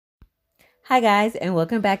Hi guys, and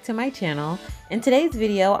welcome back to my channel. In today's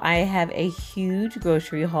video, I have a huge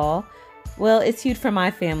grocery haul. Well, it's huge for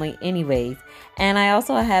my family anyways. And I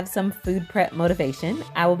also have some food prep motivation.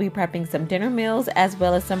 I will be prepping some dinner meals as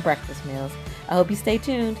well as some breakfast meals. I hope you stay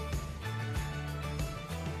tuned.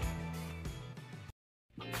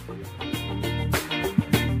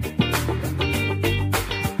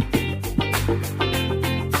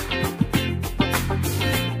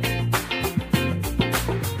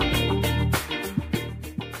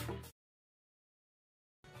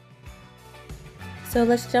 So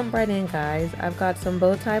let's jump right in, guys. I've got some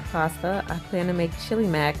bow tie pasta. I plan to make chili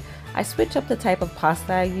mac. I switch up the type of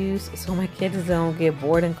pasta I use so my kids don't get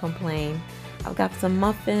bored and complain. I've got some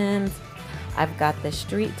muffins. I've got the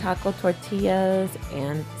street taco tortillas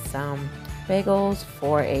and some bagels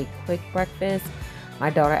for a quick breakfast. My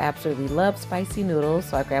daughter absolutely loves spicy noodles,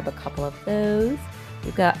 so I grab a couple of those.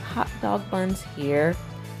 We've got hot dog buns here.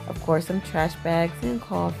 Of course, some trash bags and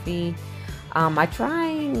coffee. I'm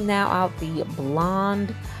trying now out the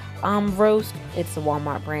blonde roast. It's a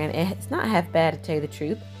Walmart brand. It's not half bad, to tell you the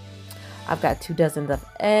truth. I've got 2 dozen of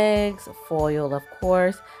eggs, foil of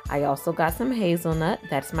course. I also got some hazelnut.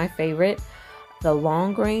 That's my favorite. The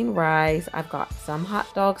long grain rice. I've got some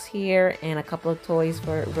hot dogs here and a couple of toys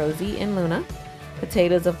for Rosie and Luna.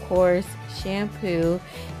 Potatoes of course, shampoo,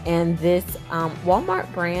 and this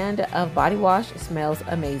Walmart brand of body wash smells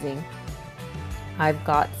amazing. I've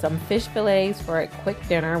got some fish fillets for a quick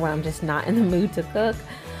dinner when I'm just not in the mood to cook.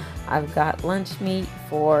 I've got lunch meat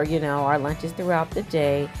for, our lunches throughout the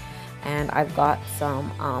day. And I've got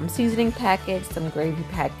some seasoning packets, some gravy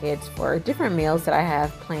packets for different meals that I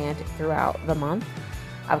have planned throughout the month.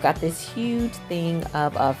 I've got this huge thing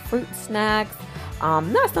of fruit snacks.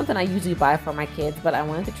 Not something I usually buy for my kids, but I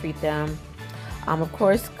wanted to treat them. Of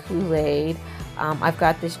course, Kool-Aid. I've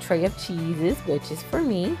got this tray of cheeses, which is for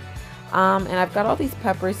me. And I've got all these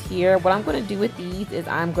peppers here. What I'm going to do with these is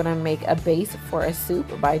I'm going to make a base for a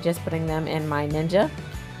soup by just putting them in my Ninja.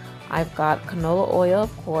 I've got canola oil,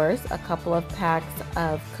 of course, a couple of packs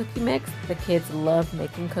of cookie mix. The kids love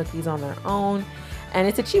making cookies on their own, and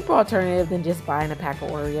it's a cheaper alternative than just buying a pack of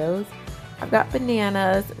Oreos. I've got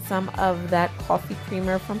bananas, some of that coffee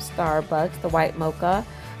creamer from Starbucks, the white mocha.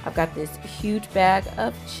 I've got this huge bag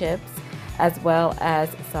of chips, as well as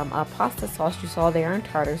some pasta sauce you saw there and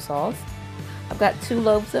tartar sauce. I've got 2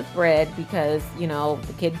 loaves of bread because,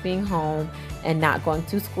 the kids being home and not going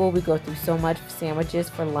to school, we go through so much sandwiches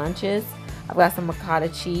for lunches. I've got some ricotta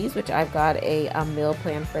cheese, which I've got a meal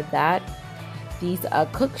plan for that. These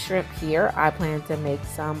cooked shrimp here, I plan to make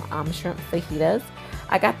some shrimp fajitas.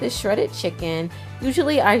 I got this shredded chicken.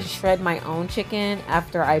 Usually I shred my own chicken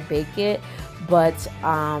after I bake it, but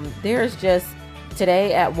there's just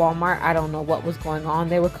today at Walmart, I don't know what was going on.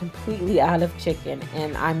 They were completely out of chicken,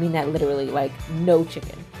 and I mean that literally, like no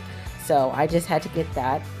chicken. So I just had to get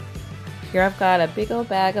that. Here I've got a big old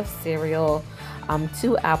bag of cereal,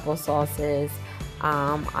 2 apple sauces.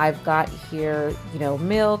 I've got here,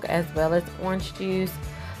 milk as well as orange juice,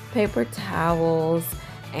 paper towels,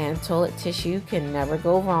 and toilet tissue. Can never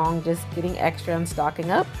go wrong. Just getting extra and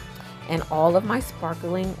stocking up, and all of my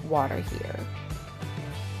sparkling water here.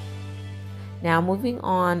 Now moving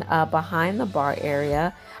on behind the bar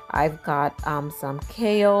area, I've got some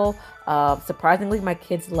kale. Surprisingly, my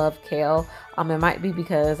kids love kale. It might be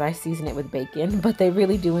because I season it with bacon, but they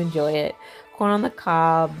really do enjoy it. Corn on the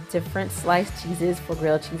cob, different sliced cheeses for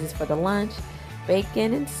grilled cheeses for the lunch,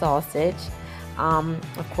 bacon and sausage.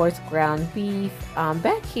 Of course, ground beef.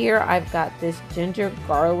 Back here, I've got this ginger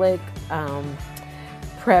garlic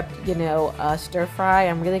prepped, stir fry.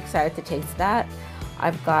 I'm really excited to taste that.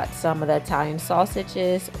 I've got some of the Italian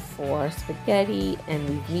sausages for spaghetti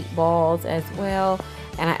and meatballs as well.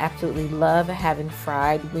 And I absolutely love having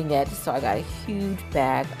fried wingettes, so I got a huge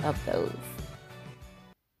bag of those.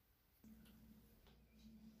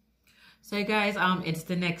 So guys, it's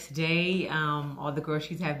the next day. All the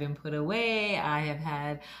groceries have been put away. I have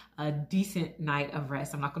had a decent night of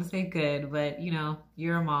rest. I'm not going to say good, but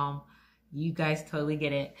you're a mom. You guys totally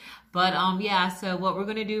get it. But yeah, so what we're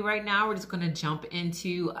gonna do right now, we're just gonna jump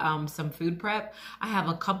into some food prep. I have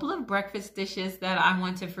a couple of breakfast dishes that I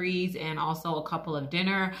want to freeze, and also a couple of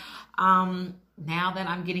dinner. Now that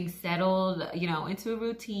I'm getting settled, into a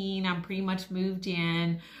routine, I'm pretty much moved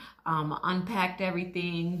in, unpacked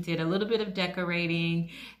everything, did a little bit of decorating,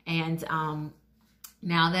 and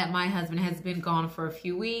now that my husband has been gone for a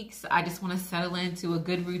few weeks, I just want to settle into a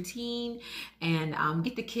good routine and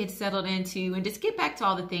get the kids settled into, and just get back to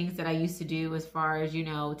all the things that I used to do as far as,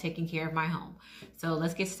 taking care of my home. So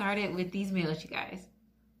let's get started with these meals, you guys.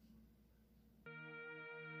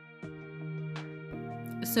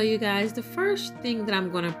 So you guys, the first thing that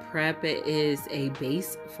I'm going to prep is a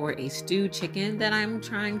base for a stewed chicken that I'm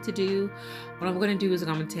trying to do. What I'm going to do is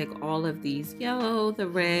I'm going to take all of these yellow, the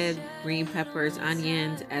red, green peppers,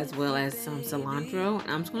 onions, as well as some cilantro.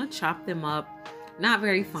 And I'm just going to chop them up, not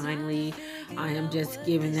very finely. I am just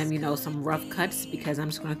giving them, some rough cuts because I'm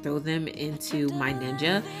just going to throw them into my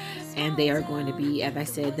Ninja. And they are going to be, as I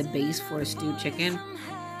said, the base for a stewed chicken.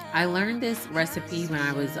 I learned this recipe when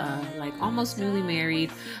I was like almost newly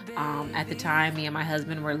married. At the time, me and my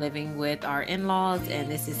husband were living with our in-laws,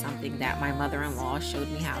 and this is something that my mother-in-law showed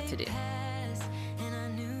me how to do.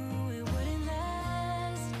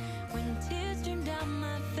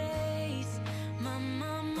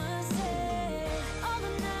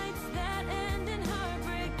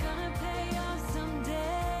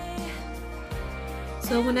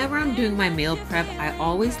 So whenever I'm doing my meal prep, I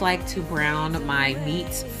always like to brown my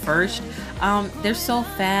meats first. They're so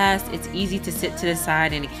fast, it's easy to sit to the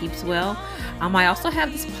side and it keeps well. I also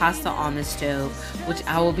have this pasta on the stove, which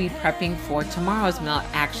I will be prepping for tomorrow's meal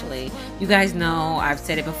actually. You guys know, I've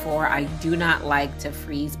said it before, I do not like to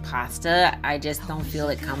freeze pasta. I just don't feel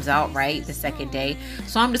it comes out right the second day.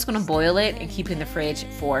 So I'm just gonna boil it and keep it in the fridge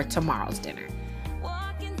for tomorrow's dinner.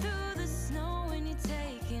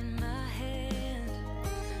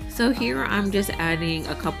 So here I'm just adding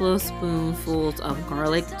a couple of spoonfuls of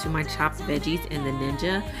garlic to my chopped veggies in the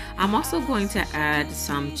Ninja. I'm also going to add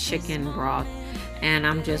some chicken broth, and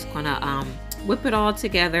I'm just gonna whip it all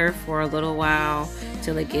together for a little while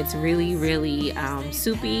till it gets really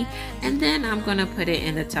soupy, and then I'm gonna put it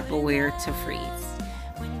in the Tupperware to freeze.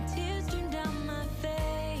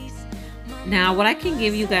 Now, what I can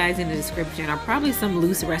give you guys in the description are probably some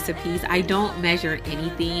loose recipes. I don't measure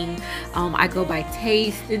anything. I go by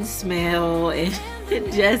taste and smell and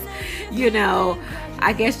just,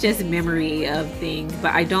 I guess just memory of things,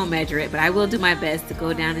 but I don't measure it. But I will do my best to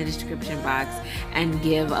go down in the description box and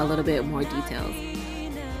give a little bit more details.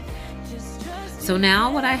 So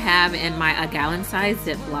now what I have in my gallon size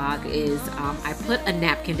Ziploc is I put a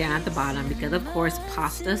napkin down at the bottom because of course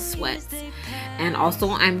pasta sweats. And also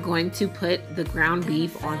I'm going to put the ground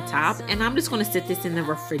beef on top, and I'm just going to sit this in the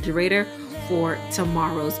refrigerator for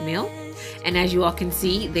tomorrow's meal. And as you all can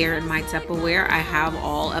see there in my Tupperware, I have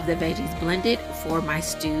all of the veggies blended for my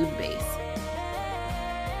stewed base.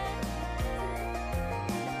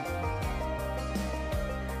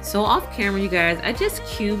 So off camera, you guys, I just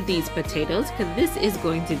cubed these potatoes because this is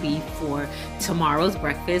going to be for tomorrow's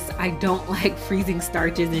breakfast. I don't like freezing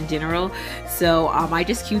starches in general, so I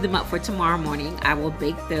just cubed them up for tomorrow morning. I will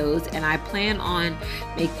bake those, and I plan on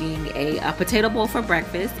making a potato bowl for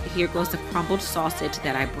breakfast. Here goes the crumbled sausage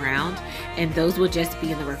that I browned, and those will just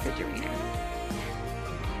be in the refrigerator.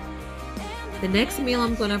 The next meal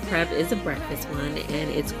I'm going to prep is a breakfast one,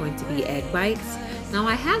 and it's going to be egg bites. Now,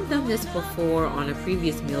 I have done this before on a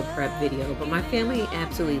previous meal prep video, but my family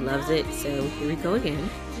absolutely loves it, so here we go again.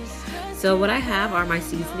 So what I have are my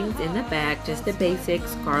seasonings in the bag, just the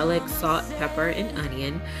basics: garlic, salt, pepper, and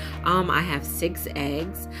onion. I have 6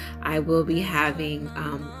 eggs. I will be having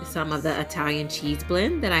some of the Italian cheese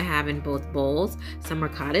blend that I have in both bowls, some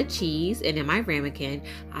ricotta cheese, and in my ramekin,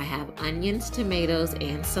 I have onions, tomatoes,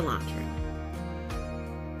 and cilantro.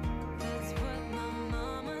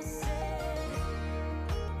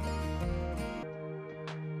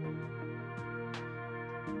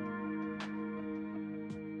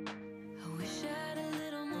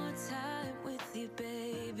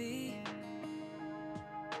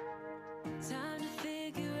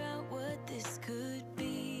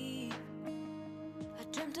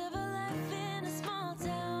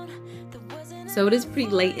 So it is pretty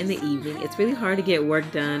late in the evening. It's really hard to get work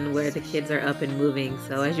done where the kids are up and moving.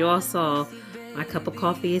 So as you all saw, my cup of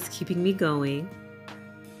coffee is keeping me going.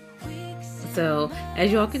 So as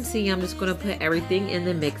you all can see, I'm just going to put everything in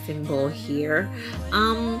the mixing bowl here.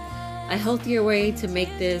 A healthier way to make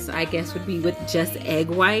this, I guess, would be with just egg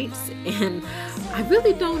whites. And I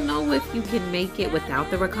really don't know if you can make it without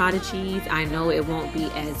the ricotta cheese. I know it won't be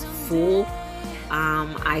as full.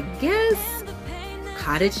 I guess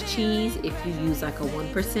cottage cheese, if you use like a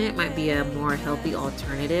 1%, might be a more healthy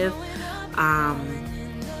alternative.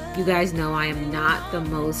 You guys know I am not the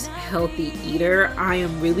most healthy eater. I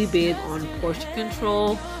am really big on portion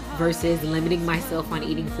control versus limiting myself on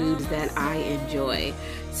eating foods that I enjoy.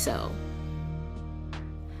 So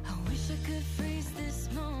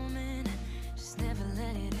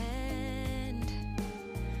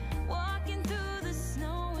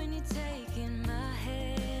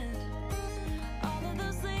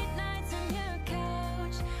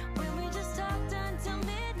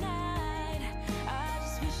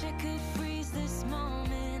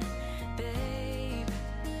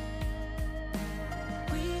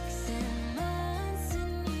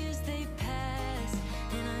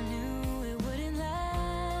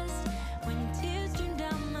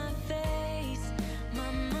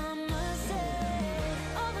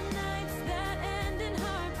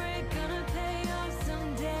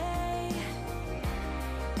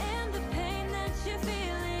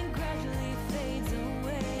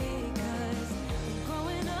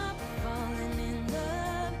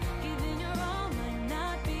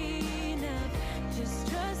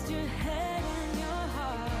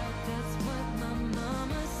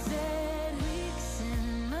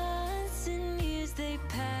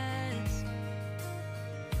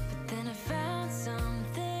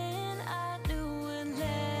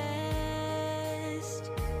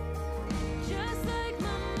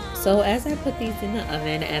So as I put these in the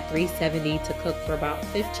oven at 370 to cook for about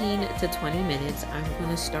 15 to 20 minutes, I'm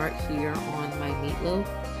going to start here on my meatloaf.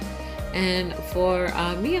 And for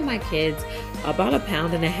me and my kids, about 1.5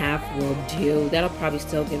 pounds will do. That'll probably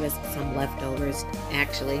still give us some leftovers,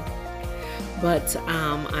 actually. But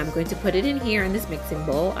I'm going to put it in here in this mixing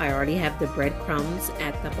bowl. I already have the breadcrumbs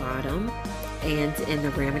at the bottom. And in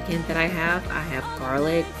the ramekin that I have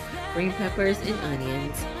garlic, green peppers, and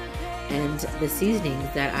onions. And the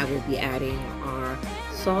seasonings that I will be adding are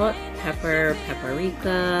salt, pepper,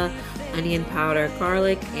 paprika, onion powder,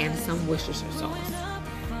 garlic, and some Worcestershire sauce.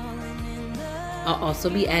 I'll also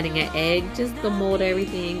be adding an egg just to mold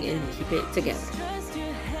everything and keep it together.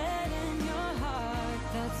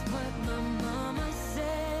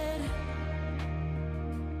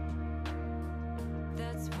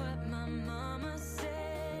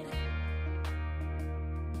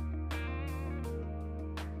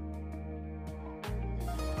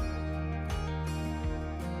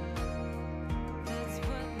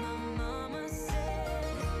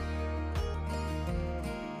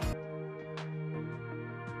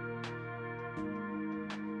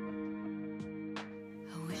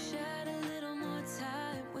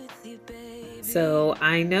 So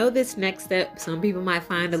I know this next step some people might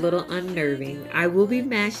find a little unnerving. I will be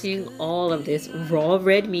mashing all of this raw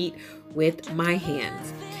red meat with my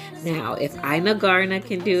hands. Now, if Ina Garna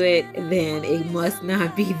can do it, then it must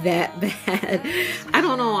not be that bad. I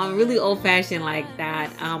don't know. I'm really old-fashioned like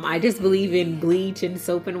that. I just believe in bleach and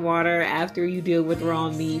soap and water after you deal with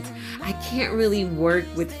raw meat. I can't really work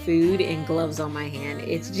with food and gloves on my hand.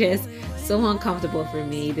 It's just so uncomfortable for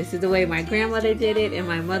me. This is the way my grandmother did it and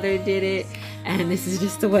my mother did it, and this is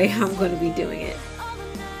just the way I'm going to be doing it.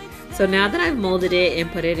 So now that I've molded it and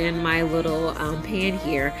put it in my little pan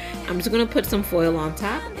here, I'm just going to put some foil on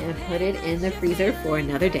top and put it in the freezer for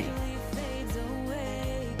another day.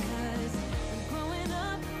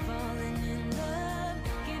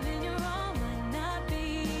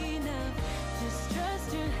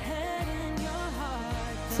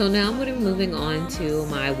 So now I'm going to be moving on to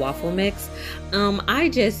my waffle mix. I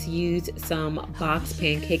just used some box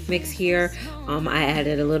pancake mix here. I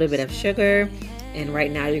added a little bit of sugar. And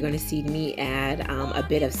right now you're going to see me add a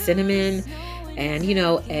bit of cinnamon and, you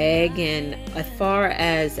know, egg. And as far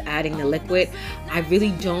as adding the liquid, I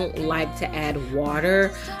really don't like to add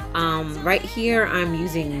water. Right here I'm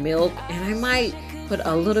using milk, and I might put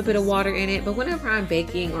a little bit of water in it, but whenever I'm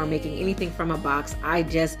baking or making anything from a box, I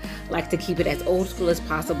just like to keep it as old school as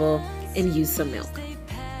possible and use some milk.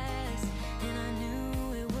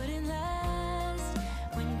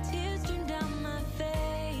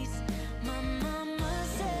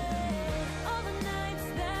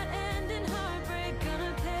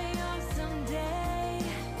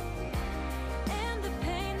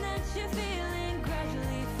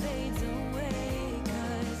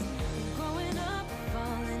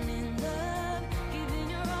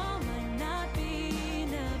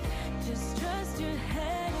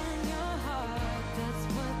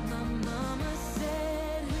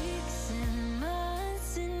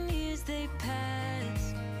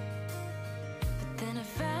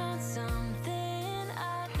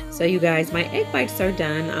 So you guys, my egg bites are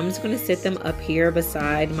done. I'm just going to sit them up here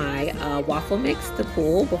beside my waffle mix to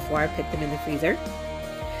cool before I put them in the freezer.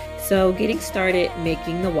 So getting started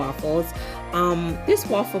making the waffles. This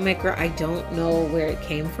waffle maker, I don't know where it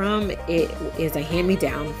came from. It is a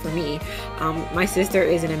hand-me-down for me. My sister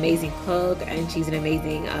is an amazing cook and she's an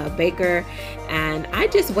amazing baker, and I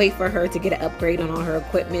just wait for her to get an upgrade on all her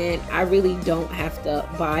equipment. I really don't have to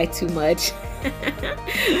buy too much.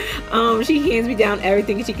 She hands me down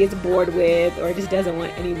everything she gets bored with or just doesn't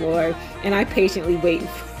want anymore, and I patiently wait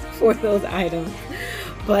for those items.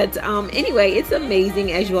 But anyway, it's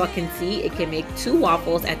amazing. As you all can see, it can make 2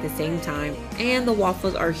 waffles at the same time, and the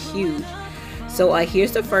waffles are huge. So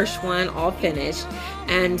here's the first one all finished,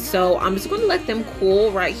 and so I'm just going to let them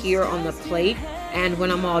cool right here on the plate. And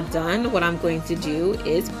when I'm all done, what I'm going to do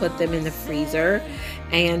is put them in the freezer.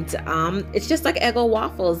 And it's just like Eggo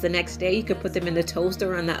waffles. The next day you could put them in the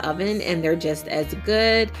toaster or in the oven and they're just as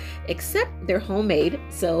good, except they're homemade,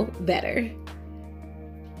 so better.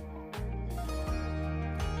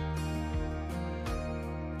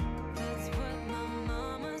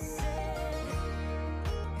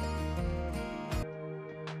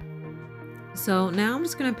 So now I'm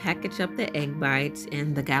just going to package up the egg bites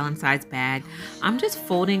in the gallon size bag. I'm just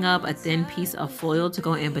folding up a thin piece of foil to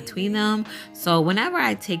go in between them. So whenever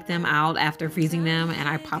I take them out after freezing them and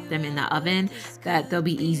I pop them in the oven, that they'll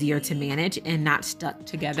be easier to manage and not stuck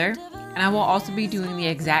together. And I will also be doing the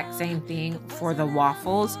exact same thing for the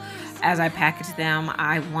waffles. As I package them,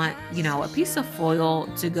 I want, a piece of foil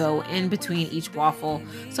to go in between each waffle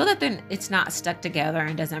so that then it's not stuck together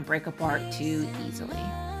and doesn't break apart too easily.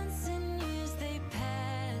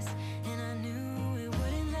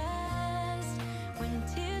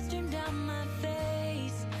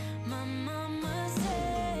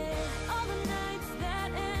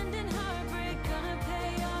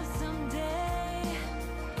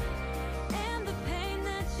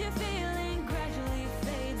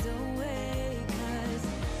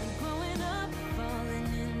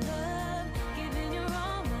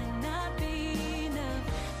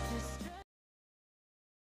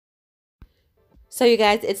 So you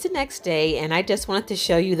guys, it's the next day and I just wanted to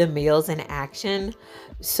show you the meals in action.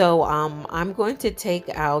 So I'm going to take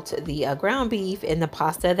out the ground beef and the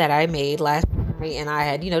pasta that I made last night and I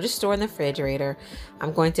had, just store in the refrigerator.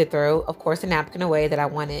 I'm going to throw, of course, a napkin away that I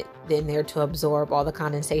wanted in there to absorb all the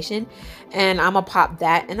condensation. And I'm gonna pop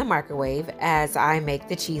that in the microwave as I make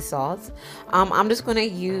the cheese sauce. I'm just gonna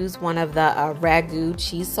use one of the Ragu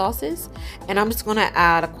cheese sauces and I'm just gonna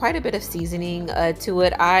add quite a bit of seasoning to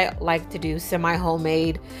it. I like to do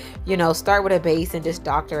semi-homemade, start with a base and just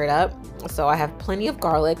doctor it up. So I have plenty of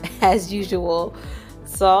garlic as usual,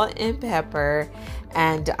 salt and pepper,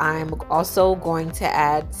 and I'm also going to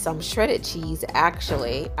add some shredded cheese.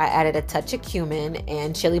 Actually, I added a touch of cumin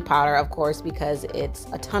and chili powder, of course, because it's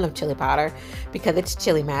a ton of chili powder because it's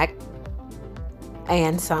Chili Mac,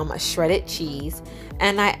 and some shredded cheese.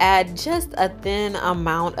 And I add just a thin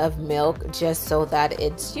amount of milk just so that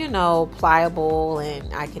it's, pliable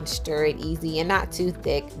and I can stir it easy and not too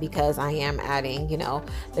thick because I am adding,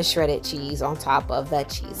 the shredded cheese on top of that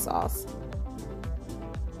cheese sauce.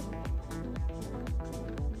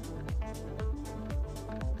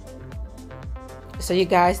 So you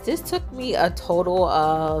guys, this took me a total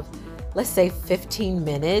of, let's say, 15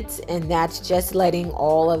 minutes, and that's just letting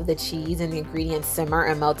all of the cheese and the ingredients simmer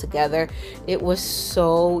and melt together. It was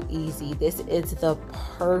so easy. This is the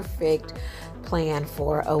perfect plan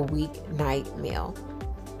for a weeknight meal.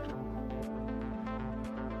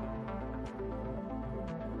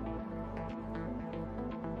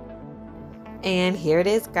 And here it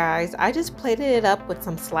is, guys. I just plated it up with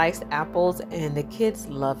some sliced apples and the kids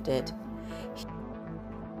loved it.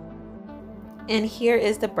 And here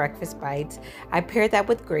is the breakfast bites. I paired that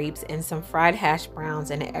with grapes and some fried hash browns,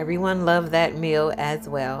 and everyone loved that meal as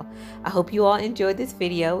well. I hope you all enjoyed this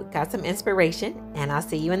video, got some inspiration, and I'll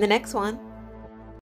see you in the next one.